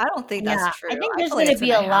 I don't think that's true. I think there's going to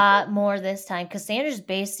be a lot more this time because Sanders'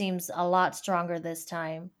 base seems a lot stronger this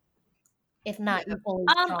time, if not equally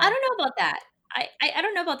strong. I don't know about that. I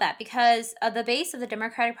don't know about that because the base of the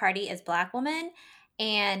Democratic Party is Black women,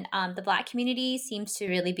 and the Black community seems to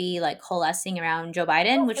really be like coalescing around Joe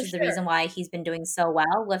Biden, which is the reason why he's been doing so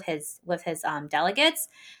well with his delegates.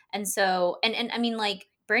 And so, and I mean, like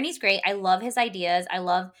Bernie's great. I love his ideas. I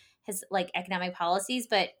love his like economic policies,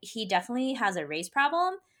 but he definitely has a race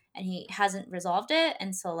problem and he hasn't resolved it.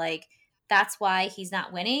 And so like, that's why he's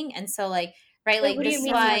not winning. And so like, right. Like this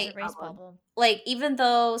is why, like, even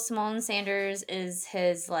though Simone Sanders is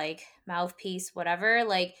his like mouthpiece, whatever,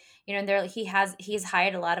 like, and he's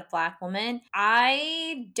hired a lot of Black women.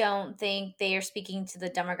 I don't think they are speaking to the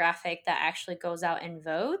demographic that actually goes out and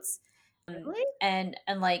votes. Really? And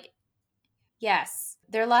like, yes,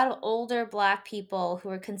 there are a lot of older Black people who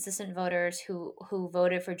are consistent voters who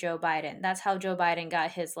voted for Joe Biden. That's how Joe Biden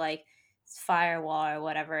got his like firewall or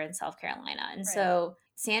whatever in South Carolina. And so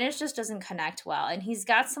Sanders just doesn't connect well. And he's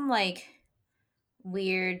got some like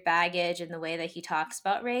weird baggage in the way that he talks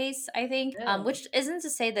about race, I think, which isn't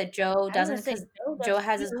to say that Joe doesn't, because Joe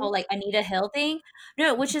has his whole like Anita Hill thing.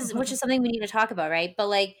 No, which is something we need to talk about, right? But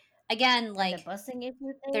like, again, like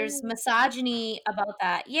there's misogyny about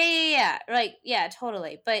that. Yeah. Right. Yeah,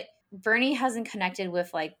 totally. But Bernie hasn't connected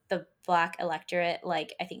with like the Black electorate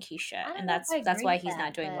like I think he should. And that's why he's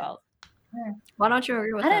not doing well. Why don't you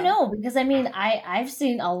agree with that? I don't know, because I've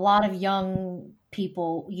seen a lot of young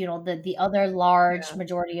people, the other large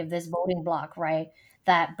majority of this voting bloc, right,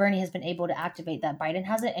 that Bernie has been able to activate that Biden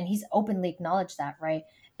hasn't, and he's openly acknowledged that, right?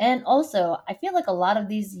 And also, I feel like a lot of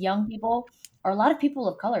these young people are a lot of people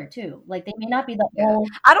of color too. Like they may not be the old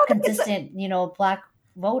consistent, Black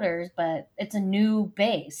voters, but it's a new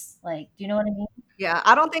base. Like, do you know what I mean? Yeah,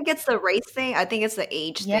 I don't think it's the race thing. I think it's the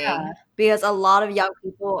age thing. Because a lot of young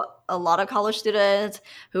people, a lot of college students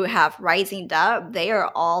who have rising debt, they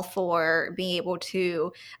are all for being able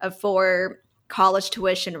to afford college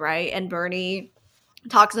tuition, right? And Bernie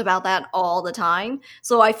talks about that all the time.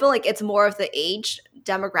 So I feel like it's more of the age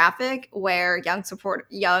demographic where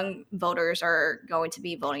young voters are going to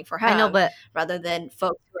be voting for him. I know, but rather than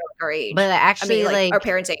folks who are our age. But actually, like our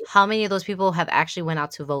parents' age. How many of those people have actually went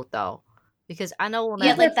out to vote though? because I know when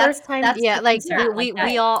Yeah, This is like the first time. that's yeah, the like concern. we Like that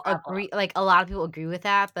we is all the problem. agree, like a lot of people agree with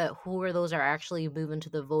that, but who are those are actually moving to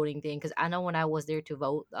the voting thing? Because I know when I was there to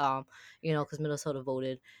vote, because Minnesota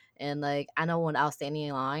voted, and like I know when I was standing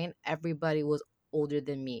in line, everybody was older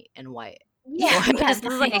than me and white. So Yeah, I yeah, was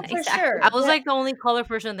just like, For exactly. sure. I was But like the only color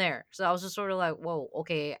person there, so I was just sort of like, whoa,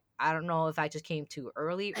 okay. I don't know if I just came too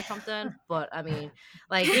early or something, but I mean,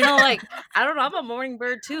 like like I don't know. I'm a morning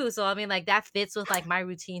bird too, so I mean, like that fits with like my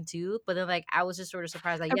routine too. But then like I was just sort of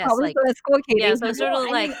surprised, like I'm yes, probably like still at school, yeah. Katie. So it's no, sort of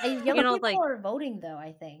I like mean, young like people are voting though.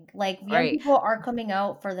 I think like young right, people are coming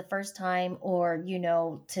out for the first time, or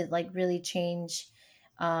to like really change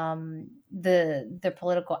the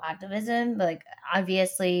political activism. Like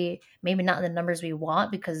obviously, maybe not in the numbers we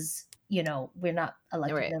want because we're not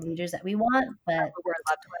electing right. the leaders that we want, but We're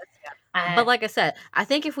allowed to list, yeah. But I like I said, I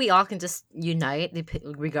think if we all can just unite,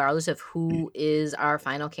 regardless of who is our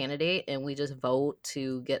final candidate, and we just vote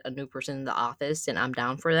to get a new person in the office, and I'm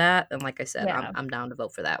down for that. And like I said, yeah. I'm down to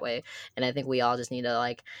vote for that way. And I think we all just need to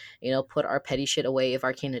like, put our petty shit away if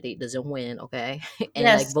our candidate doesn't win, okay, and like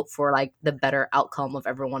Yes, vote for like the better outcome of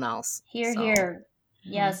everyone else. here, So here.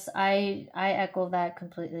 Yes, I echo that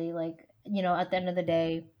completely. Like, at the end of the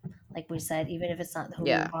day, like we said, even if it's not who we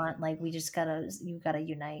yeah, want, like you gotta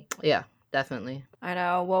unite. yeah, definitely. I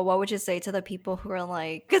know. Well, what would you say to the people who are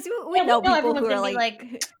like, because we Yeah, we know know people everyone's who are gonna be like, like,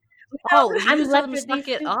 we Oh, know, you I'm just told left them to with suck these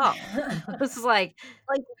it two. up. This is like,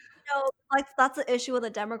 like, like that's the issue with the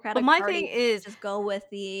but Democratic my Party. thing is, Just go with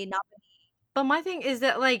the nominee. But my thing is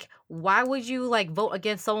that like, why would you like vote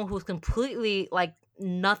against someone who's completely like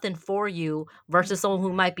nothing for you versus someone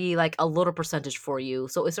who might be like a little percentage for you?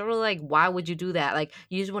 So it's sort of like, why would you do that? Like,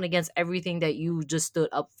 you just went against everything that you just stood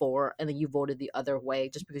up for, and then you voted the other way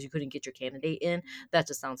just because you couldn't get your candidate in. That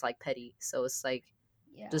just sounds like petty. So it's like,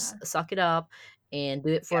 Yeah. just suck it up and do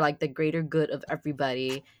it for like the greater good of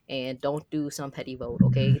everybody, and don't do some petty vote,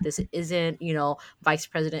 okay? This isn't vice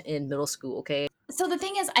president in middle school, okay? So the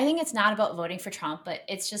thing is, I think it's not about voting for Trump, but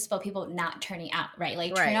it's just about people not turning out, right?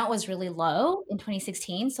 Like Right. turnout was really low in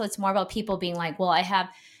 2016. So it's more about people being like, well, I have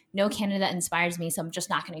no candidate that inspires me, so I'm just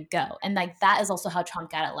not going to go. And like that is also how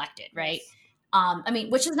Trump got elected, right? I mean,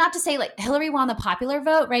 which is not to say like Hillary won the popular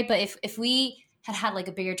vote, right? But if we had like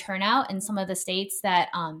a bigger turnout in some of the states that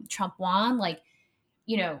Trump won, like,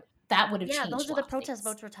 that would have Yeah, changed those a are the lot of protest things.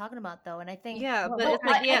 votes we're talking about though. And I think Yeah, but Well, it's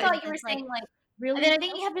like, I yeah, thought you were it's like saying like, really, and then I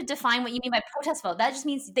think you have to define what you mean by protest vote. That just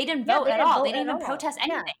means they didn't yeah, vote they at didn't all. vote They didn't at even all. protest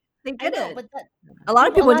Yeah, anything. They I did know, it. but A lot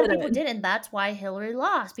of a people lot of did people it. did, and that's why Hillary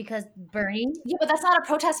lost because Bernie. Yeah, but that's not a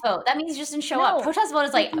protest vote. That means you just didn't show up. No, Protest vote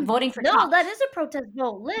is like voting for no, Trump. that is a protest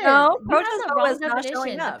vote. Liz, No, you have protest the vote wrong was not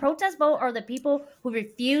showing definition. The up. protest vote are the people who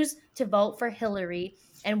refuse to vote for Hillary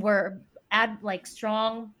and were like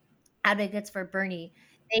strong advocates for Bernie.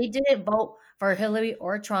 They didn't vote for Hillary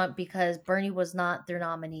or Trump because Bernie was not their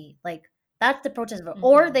nominee. Like that's the protest vote.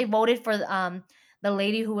 Or they voted for the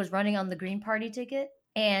lady who was running on the Green Party ticket,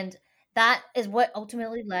 and that is what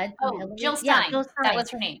ultimately led to Oh, Hillary. Jill Yeah, Stein. Jill That Stein. was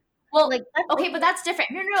her name. Well, Like that's okay, but that's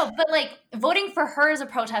different. No. But like voting for her is a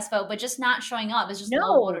protest vote, but just not showing up is just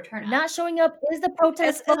low voter no, turnout. not showing up is the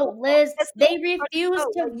protest It's vote, Liz. it's They still a protest refuse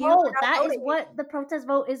vote to when you are vote. not That is voting. what the protest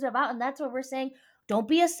vote is about, and that's what we're saying. Don't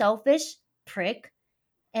be a selfish prick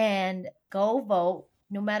and go vote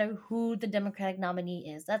no matter who the Democratic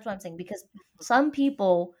nominee is. That's what I'm saying, because some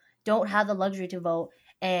people don't have the luxury to vote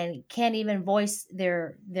and can't even voice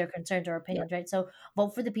their concerns or opinions, right? So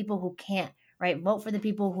vote for the people who can't, right? Vote for the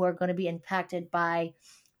people who are going to be impacted by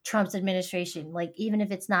Trump's administration, like even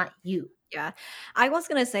if it's not you. Yeah, I was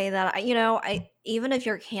gonna say that I even if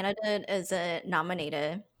your candidate isn't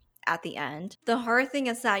nominated at the end, the hard thing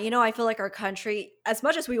is that I feel like our country, as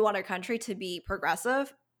much as we want our country to be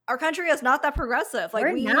progressive, our country is not that progressive. Like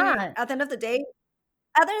We're we, not. at the end of the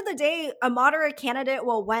day, a moderate candidate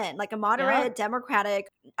will win. Like a moderate Democratic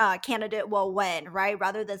candidate will win, right?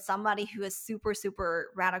 Rather than somebody who is super,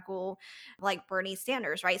 super radical, like Bernie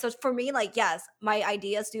Sanders, right? So for me, like, yes, my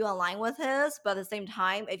ideas do align with his, but at the same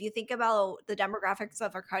time, if you think about the demographics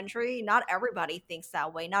of our country, not everybody thinks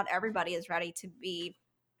that way. Not everybody is ready to be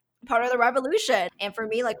part of the revolution. And for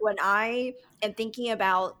me, like when I am thinking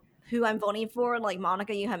about who I'm voting for, like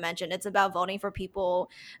Monica, you have mentioned, it's about voting for people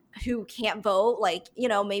who can't vote. Like,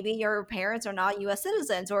 maybe your parents are not US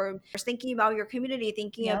citizens, or just thinking about your community,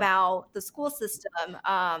 thinking Yep. about the school system.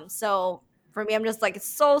 So for me, I'm just like, it's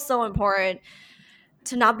so, so important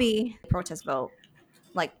to not be protest vote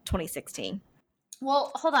like 2016.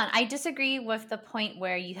 Well, hold on. I disagree with the point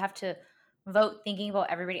where you have to vote thinking about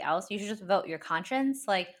everybody else. You should just vote your conscience.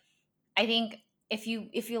 Like, I think if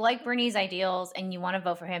you like Bernie's ideals and you want to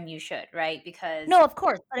vote for him, you should, right? Because No, of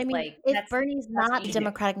course. But I mean, like, if that's Bernie's what not you the do.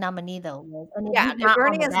 Democratic nominee, though, Liz, and if Yeah, he's if not on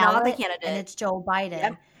Bernie the is not the ballot and candidate, it's Joe Biden,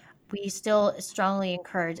 yep. we still strongly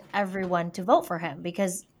encourage everyone to vote for him,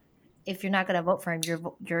 because if you're not going to vote for him,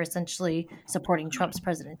 you're essentially supporting Trump's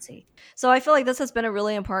presidency. So I feel like this has been a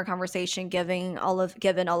really important conversation, given all of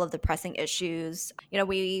the pressing issues. You know,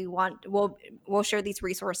 we'll share these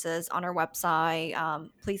resources on our website.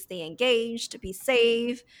 Please stay engaged, be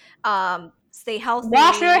safe, stay healthy,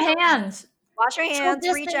 Wash your hands. Wash your hands.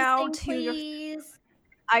 Social Reach out to distancing, your.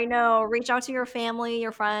 I know. Reach out to your family,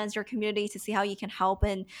 your friends, your community to see how you can help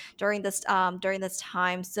during this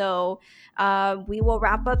time. So we will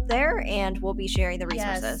wrap up there, and we'll be sharing the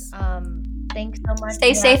resources. Yes. Thanks so much.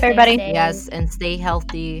 Stay safe, everybody. Yes, and stay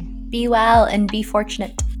healthy. Be well and be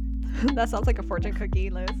fortunate. That sounds like a fortune cookie,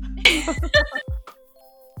 Liz.